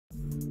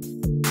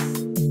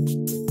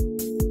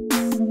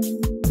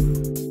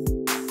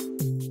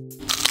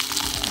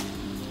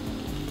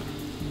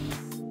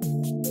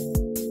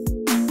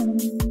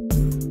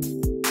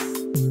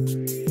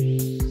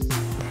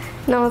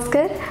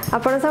नमस्कार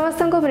आपण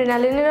समस्त को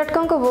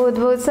मृणालिनी.com को बहुत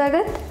बहुत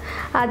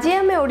स्वागत। आज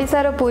आम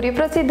ओडिशार पुरी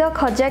प्रसिद्ध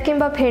खजा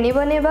किंबा फेणी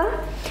बनैबा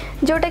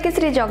जोटा कि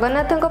श्री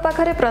जगन्नाथ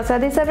पाखरे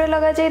प्रसाद हिसाब से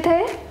लगा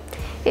जाए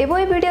एवं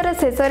ये वीडियोर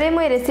शेष में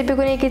मुझे रेसिपी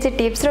को नहीं किसी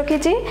टिप्स रखी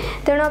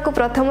तेणु आपको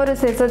प्रथम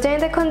शेष जाए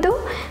देखूँ।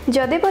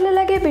 जदि भल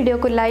लगे वीडियो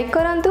को लाइक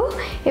करूँ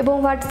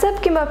और व्हाट्सएप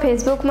किंबा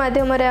फेसबुक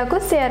माध्यम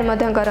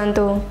शेयर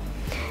करूँ।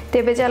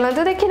 तेबे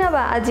चलतु देखि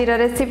नबा आज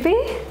रेसिपी।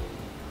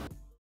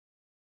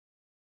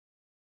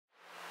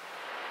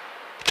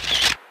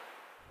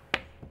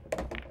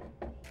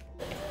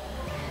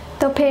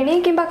 तो फेणी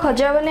किंबा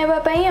खजा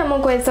बनवाई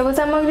आमको यह सब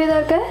सामग्री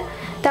दरकार।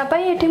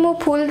 तापाई एठी मु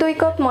फुल 2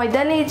 कप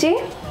मैदा नहीं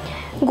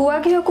गुआ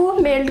घी को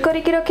मेल्ट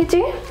करके रखी।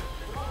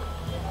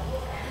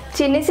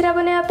 चीनी सिरा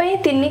बनवाई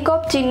 3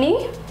 कप चीनी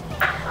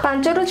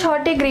 5 ରୁ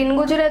 6 ग्रीन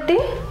गुजराती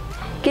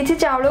किसी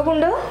चाउल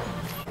गुंड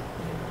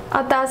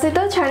आ सहित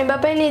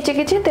छाणीवाई नहीं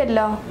किसी तेल।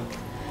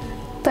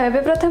 तो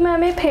ये प्रथम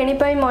आम फेणी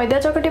मैदा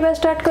चकटा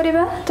स्टार्ट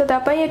करवा। तो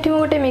तापाई एठी मु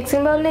गोटे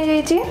मिक्सिंग बाउल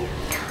नहीं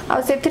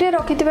जाइए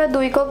रखी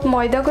 2 कप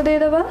मैदा को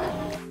देदेबा।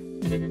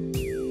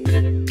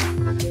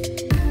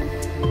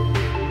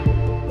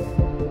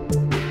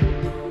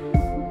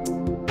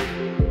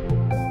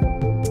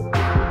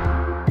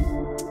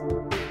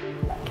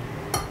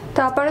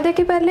 तो आप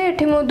देखिपारे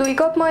ये मुझे 2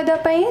 कप मैदा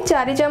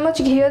 4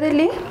 चमच घी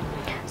देली।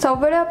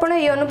 सब आप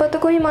ये अनुपात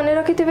को ही मन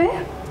रखि थे।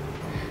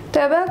 तो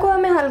ये को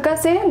आम हल्का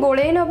से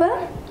गोले नवा।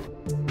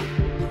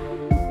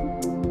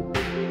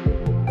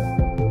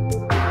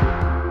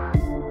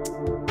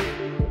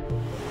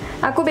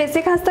 आपको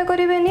बेसी खास्ता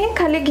करें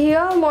खाली घी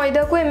और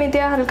मैदा को एमती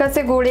हल्का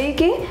से गोले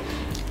जी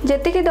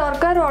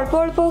दरकार अल्प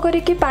अल्प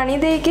करके पानी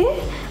देके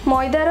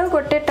मैदार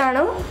गोटे टाण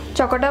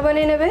चकटा बन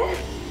ने।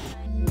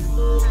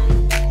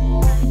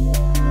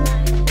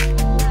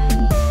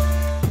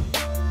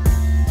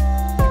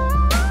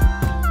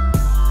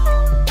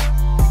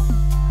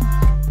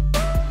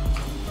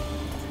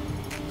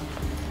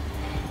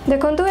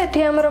 देखो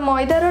ये आमर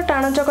मैदार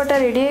टाण चकटा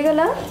रेडी हो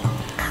गला।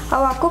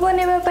 आपको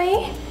बनवाई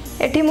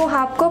एठी मु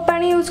हाफ कप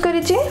पानी यूज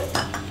करी।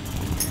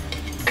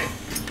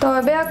 तो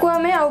ये आपको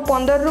आम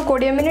 15 ରୁ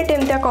 20 मिनिट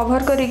एमती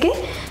कवर करके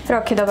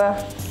रखीदबा।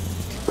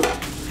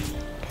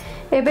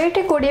 एबे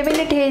ये 20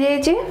 मिनिट हो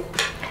जाइए।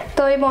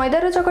 तो ये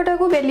मैदार चकटा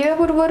को बेलिया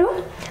पूर्वर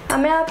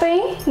आम यहाँ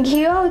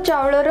घी और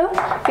चाउलर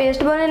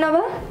पेस्ट बन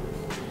नवा।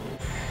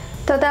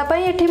 तो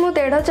तापाई एठी मु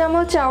 1.5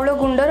 चामच चाउल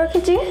गुंड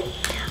रखी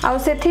आउ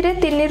से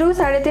 3 ରୁ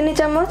 3.5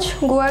 चामच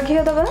गुआ घी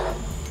दबा।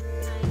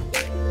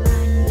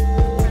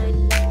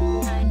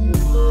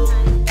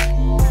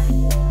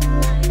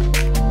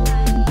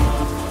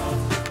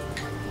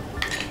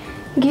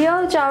 घी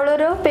और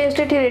चाउलर पेस्ट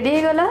ये रेडी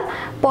हो गला।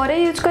 पर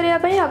यूज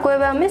करने आपको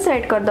आम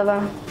साइड करदबा।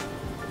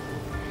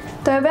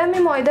 तो ये आम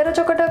मैदार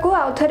चकटा को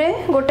आउ थे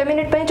 1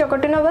 मिनिट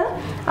चकटी नवा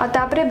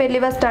आउे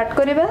बेलिबा स्टार्ट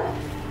करवा।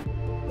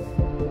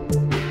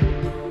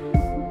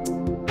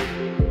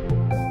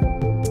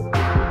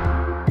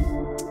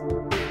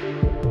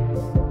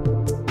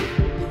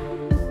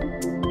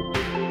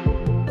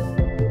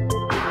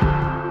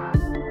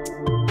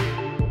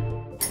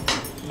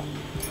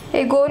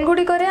 ए गोल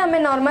गुड़िक आम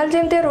नॉर्मल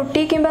जमती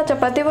रोटी किंबा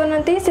चपाती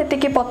बनाती से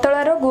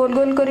पतलार गोल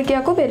गोल करके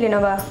आपको बेली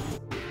नवा।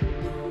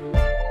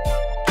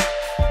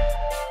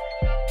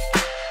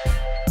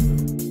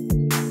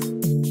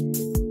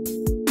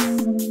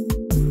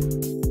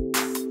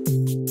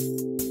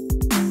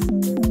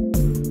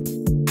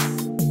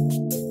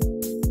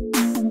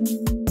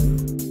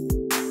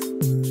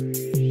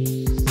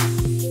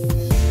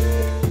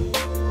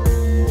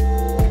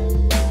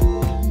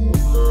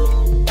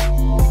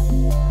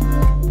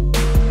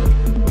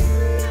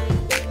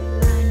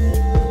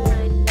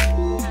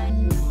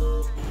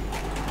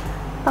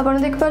 आपड़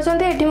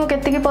देखिपारे ये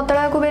मुझे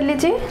पतला को बेली।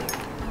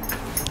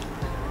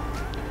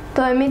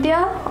 तो एमती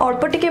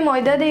अल्प टिके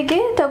मैदा देके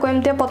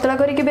एमती पतला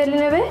करके बेली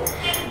ने।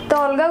 तो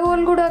अलग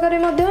गोल गुड़ाक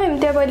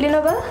एमती बेली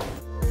नवा।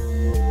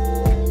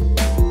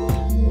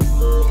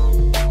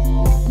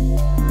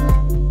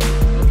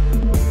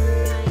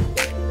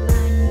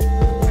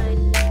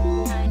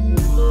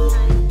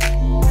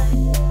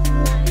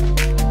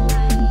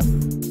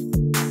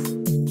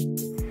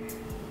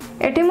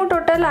 एटी मु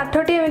टोटाल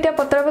 8टी एमती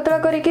पतला पतला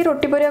करके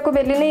रोटी परिया को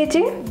बेली नहीं।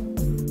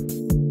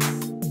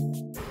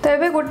 तो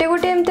ये गोटे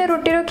गोटे एमती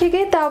रोटी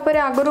रखिकी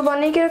आगुरी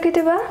बनई रखि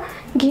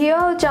घी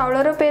और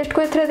चाउलर पेस्ट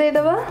को एथरे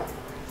देदेबा।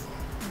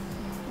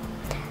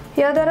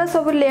 या द्वारा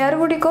सब लेयर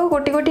गुड़िक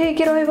गोटी गोटी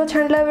होकर रहिबो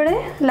छाणला बेले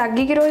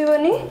लागिकी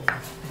रहिबोनी।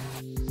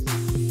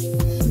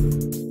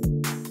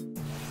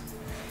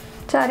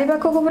 चारि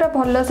पाख को पूरा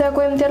भल से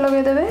आपको एमती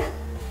लगेदेबे।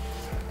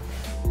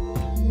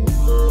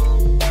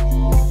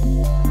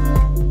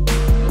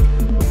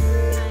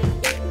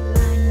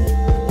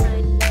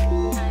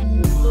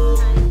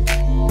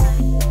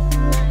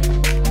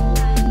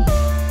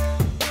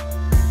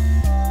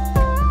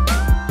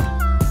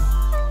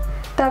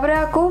 तापर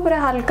आपको पूरा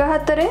हल्का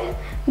हाथ रे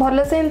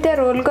भल से एमती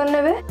रोल कर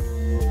नेबे।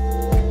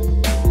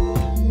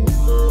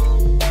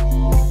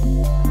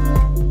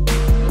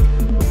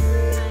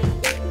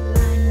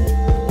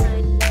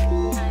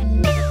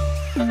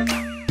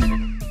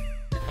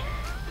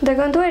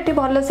 देखो ये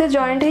भल से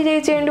जॉइंट हो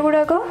जाए एंड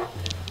गुड़ाक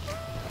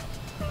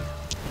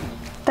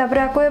तापर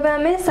आपको एबे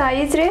आमे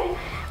साइज रे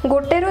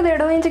 1 ରୁ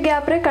 1.5 इंच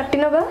गैप रे काटी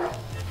नबा।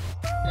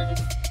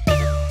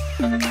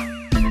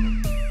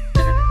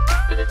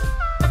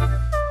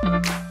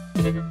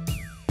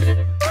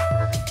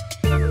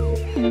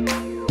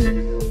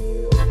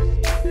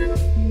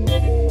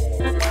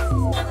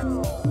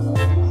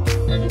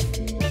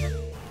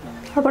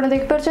 आपण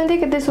देख पारछंती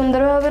केते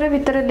सुंदर भाव रे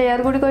भितर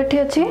लेयर गुडी कोठी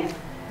अछि।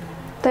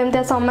 तो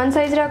एमता समान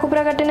साइज रे आकु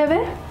पूरा काटी नेबे।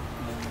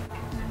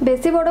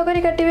 बेसी बड़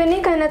करी काटबेनी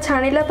कहीं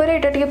छाणिला पर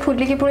एटा टिके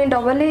फुलिकी पुणी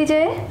डबल हो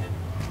जाए।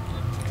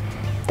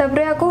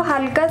 तापर आकु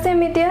हल्का से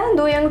एमतिया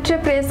 2 आंगुठे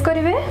प्रेस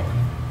करेंगे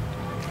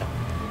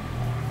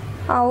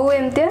आउ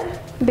एमतिया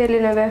बेली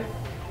नेबे।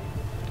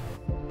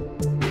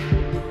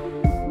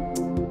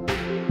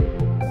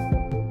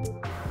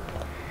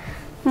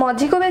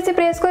 मझी को बेसी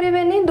प्रेस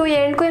करेंगे 2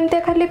 एंड को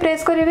एमतिया खाली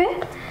प्रेस करेंगे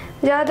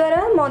जहाँ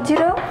द्वारा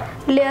मझीर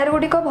लेयर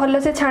गुड़िक भल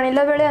से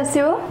छाणिला बेले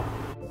आसीबो।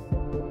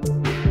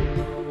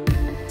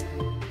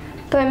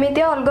 तो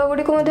एमती अलग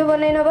गुड़ी को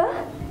बनई नवा।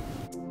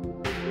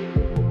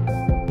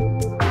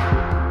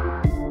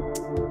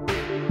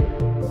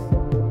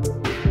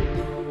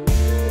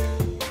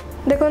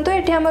 देखो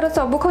ये आमर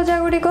सब खजा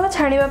गुड़िक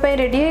छाणीवाई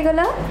रेडी हो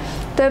गला।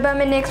 तो ये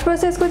आम नेक्स्ट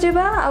प्रोसेस को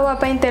जीवा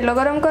आपाई तेल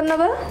गरम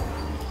करनवा।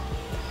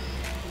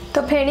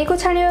 तो फेणी को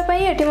छाणीवाई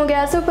ये मु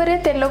गैस उपर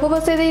तेल को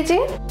बसई देइछि।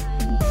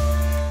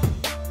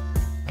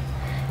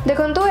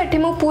 देखो ये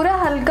मु पूरा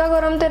हल्का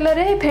गरम तेल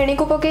रे फेणी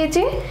को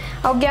पकईछि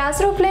और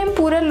गैस रो फ्लेम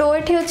पूरा लो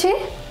एठी अछि।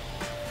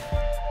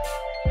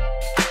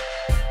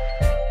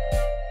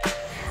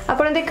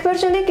 आपण देख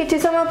पारछंती किछि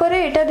समय पर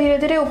एटा धीरे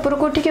धीरे ऊपर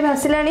को उठिके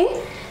भासिलानी।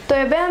 तो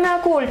एबे हमें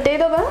आकु उल्टेई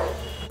दबा।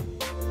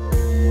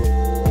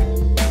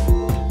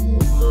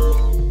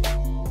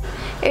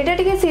 एटा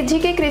टिके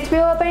सिझिके क्रिस्पी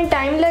होवा पई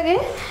टाइम लागे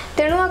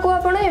तेणु आकु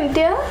आपण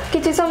एमतिया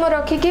किछि समय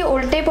रखिके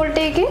उल्टे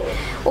पलटेई के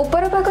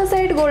ऊपर पाख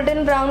साइड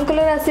गोल्डन ब्राउन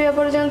कलर आसीबा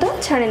पर्यंत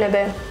छाणी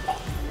नेबे।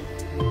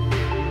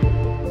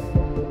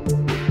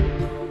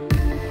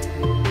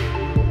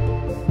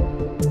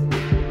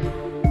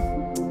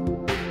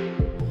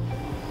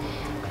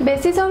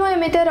 बेसी समय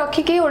एमतिया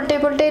रखिके उल्टे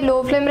पलटे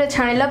लो फ्लेम रे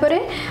छाणिला परे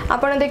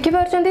आपण देखि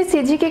पारछंती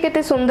सिझिके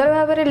केते सुंदर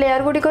भाव रे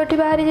लेयर गुडी कोठी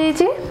बाहरी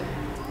जाईछि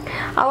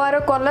are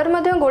colour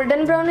Madhya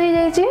golden brown हो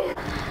जाइए।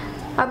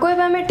 आको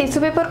एबे हमें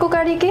टिश्यू पेपर को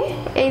काढ़ी के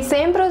ए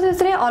सेम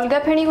प्रोसेस रे अलगा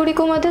फेणी गुडी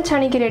को मध्य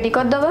छाणी के रेडी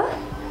कर दबा।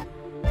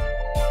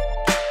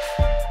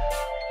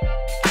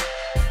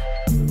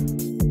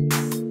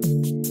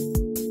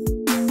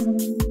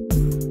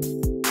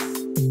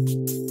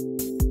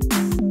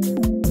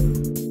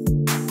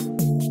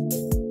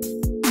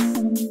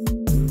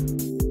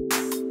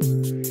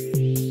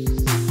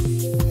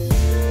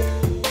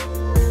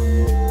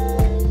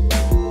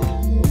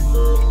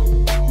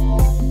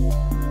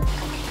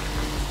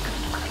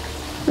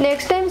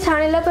 नेक्स्ट टाइम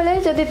छाणिला बेले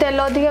जदि तेल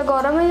अधिक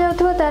गरम हो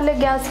जाउथबो ताले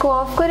गैस को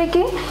ऑफ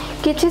करके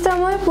किछि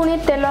समय पुणी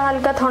तेल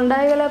हल्का ठंडा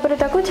हो गला पर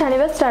ताकू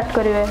छाणिबा स्टार्ट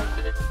करिवे।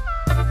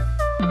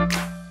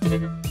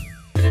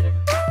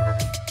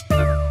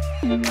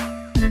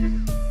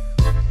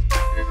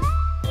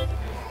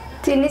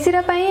 चीनी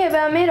सिरा पई एबे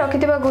आमे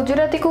रखिथिबा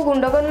गुजराती को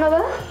गुंड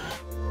करनबा।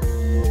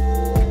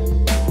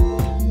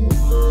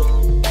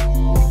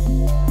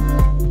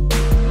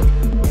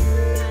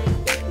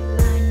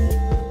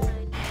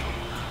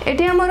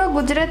 एटी हमर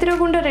गुजराती रो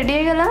गुंड रेडी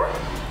हो गला।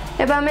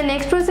 एबे हमें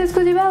नेक्स्ट प्रोसेस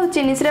को जीवा और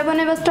चीनी सिरा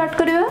बनैबा स्टार्ट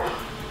करिवा।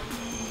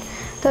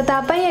 तो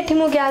तापाई एठी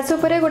मु गैस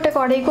ऊपर गोटे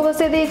कढ़ाई को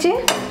बसै देछि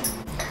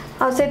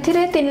और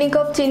सेथिरे 3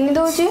 कप चीनी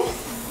दोछि।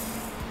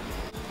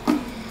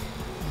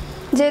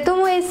 जेतु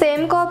मु ए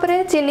सेम कप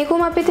रे चीनी को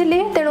मापी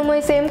थिली तेणु मु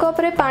ए सेम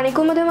कप रे पानी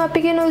को मधे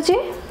मापी के नउछि।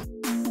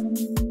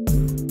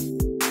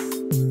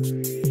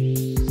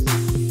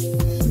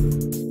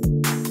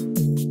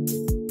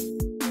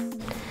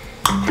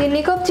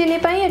 3 कप चीनी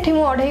पाई एठी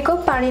मु 2.5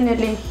 कप पानी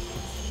नेली।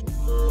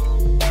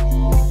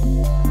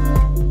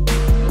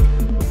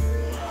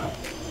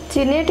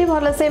 चीनी एठी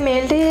भल से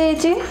मेल्ट हो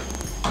जाइए।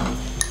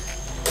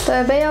 तो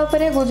एबे या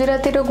ऊपर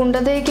गुजराती रो गुंड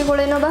देकी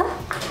गोळे नबा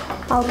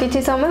आउ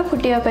किछि समय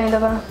फुटिया पई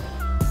दबा।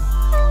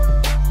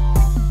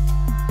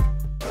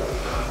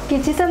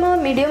 किछि समय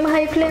मीडियम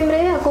हाई फ्लेम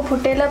रे आको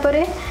फुटेला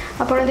परे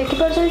आपण देखि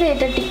परछन जे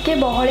एटा टिके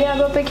बहळी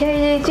आग अपेक्षा हो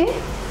जाइए।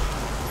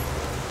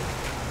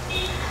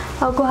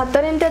 आको हाथ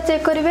रे एमता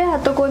चेक करिवे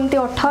हाथ को एमती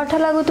अठा अठा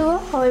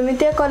लागुथबो और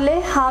एमितिया कले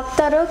हाफ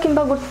तार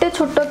किंबा गोटे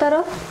छोट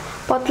तार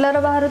पतलार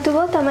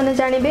बाहरुथबो ता माने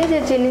जानिबे जे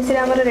चीनी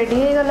सिरा हमर रेडी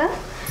हो गला।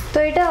 तो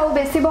एटा आ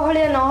बेसी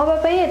बहळिया न होबा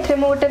पई एथरे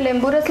मो गोटे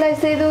लेंबू रे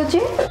स्लाइस दे दोछि।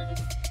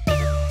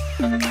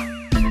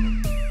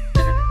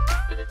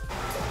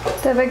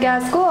 तबे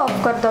गैस को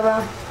ऑफ कर दबा।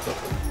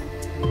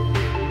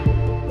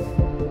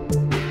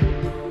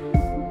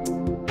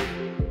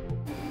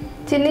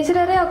 चीनी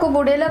सिरा रे आको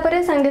बुडेला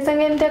परे संगे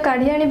संगे एमते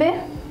काढी आनिबे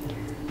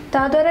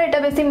ता द्वारा एटा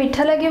बेसी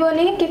मीठा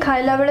लागिबोनी कि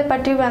खाइला बेले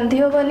पाटी बांधी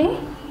होबोनी।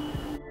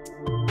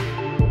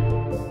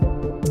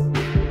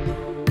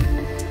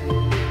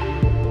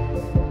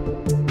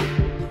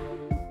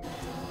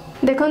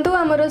 देखंतु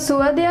हमरो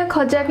सुआदिया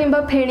खजा किंबा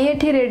फेणी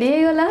एठी रेडी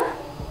हो गला।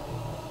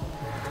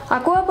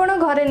 आपको आपण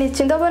घरे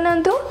निश्चिंत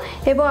बनातु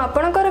एवं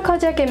आपणकर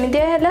खजा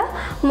केमितिया हैला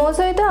मो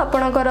सहित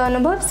आपणकर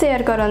अनुभव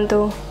शेयर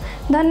करंतु।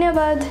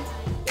 धन्यवाद।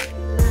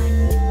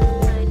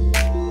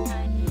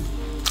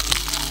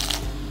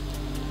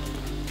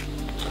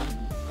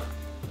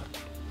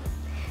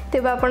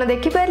 तेज आपण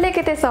देखिपारे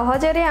केते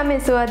सहजरे आम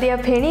सुआदिया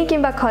फेणी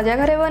किंबा खजा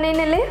घरे बनई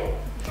नेले।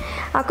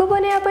 आपको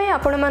बनवाई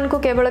आपण मानक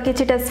केवल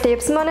किछिटा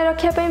स्टेप्स मन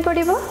रखापी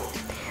पड़ो।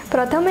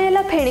 प्रथम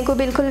है फेणी को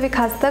बिल्कुल भी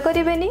खास्ता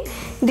करेनि।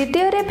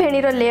 द्वितीय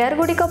फेणीर लेयर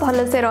गुड़िक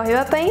भलसे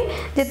रही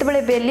जितेबाला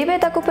बेलिबे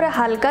ताकू पूरा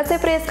हल्का से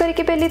प्रेस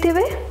करके बेली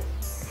थे।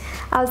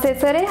 आ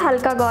शेष में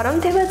हल्का गरम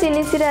थिबा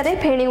चीनी सिरा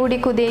फेणी गुड़ी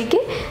को देकी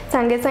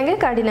सांगे सांगे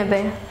काढ़ी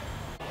नेबे।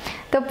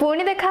 तो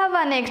पुणी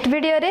देखा नेक्स्ट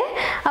वीडियो रे।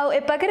 आ ए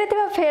पाखरे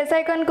थिबा फेस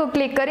आइकन को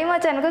क्लिक करी मो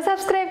चैनल को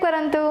सब्सक्राइब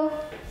करंतु।